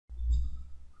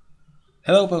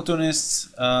Hello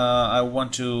Powtoonists! I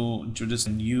want to introduce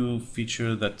a new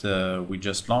feature that we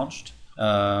just launched.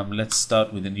 Let's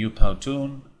start with a new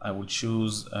Powtoon. I will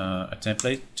choose a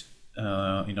template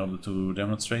in order to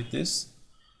demonstrate this.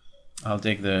 I'll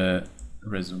take the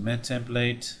resume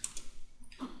template,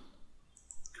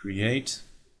 create.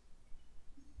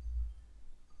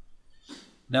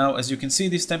 Now, as you can see,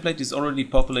 this template is already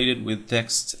populated with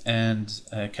text and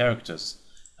characters.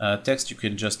 Text you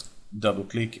can just double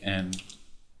click and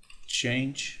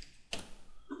change,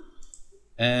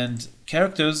 and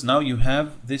characters, now you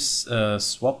have this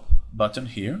swap button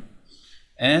here,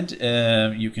 and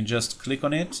you can just click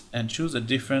on it and choose a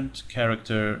different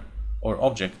character or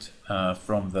object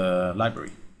from the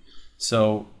library.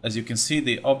 So as you can see,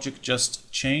 the object just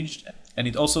changed, and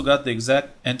it also got the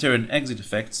exact enter and exit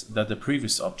effects that the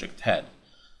previous object had,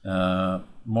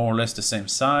 more or less the same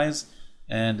size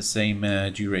and the same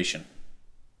duration.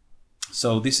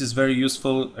 So this is very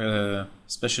useful,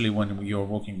 especially when you're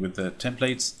working with the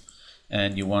templates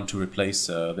and you want to replace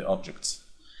the objects.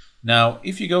 Now,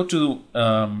 if you go to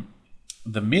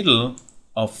the middle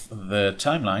of the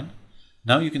timeline,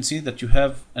 now you can see that you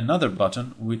have another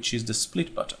button, which is the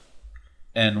split button.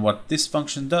 And what this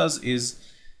function does is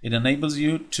it enables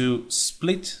you to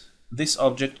split this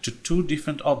object to two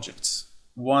different objects.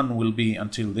 One will be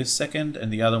until this second,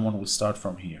 and the other one will start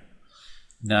from here.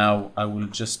 Now I will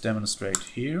just demonstrate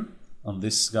here on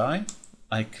this guy.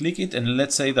 I click it, and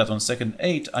let's say that on second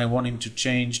 8 I want him to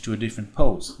change to a different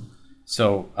pose.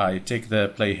 So I take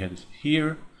the playhead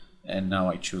here, and now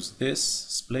I choose this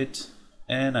split,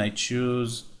 and I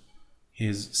choose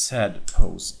his sad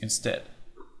pose instead.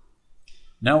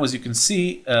 Now as you can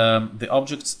see, the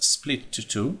objects split to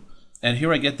two, and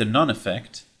here I get the none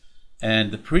effect,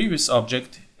 and the previous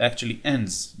object actually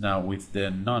ends now with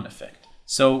the none effect.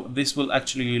 So this will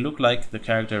actually look like the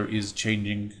character is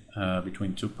changing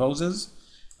between two poses.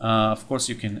 Of course,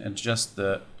 you can adjust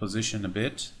the position a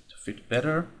bit to fit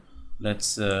better.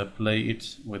 Let's play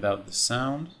it without the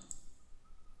sound.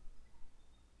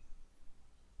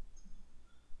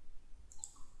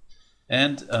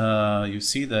 And you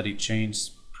see that it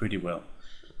changed pretty well.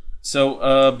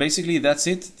 So basically that's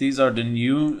it. These are the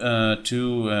new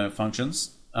two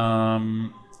functions.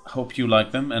 Hope you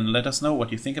like them, and let us know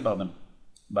what you think about them.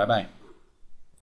 Bye bye.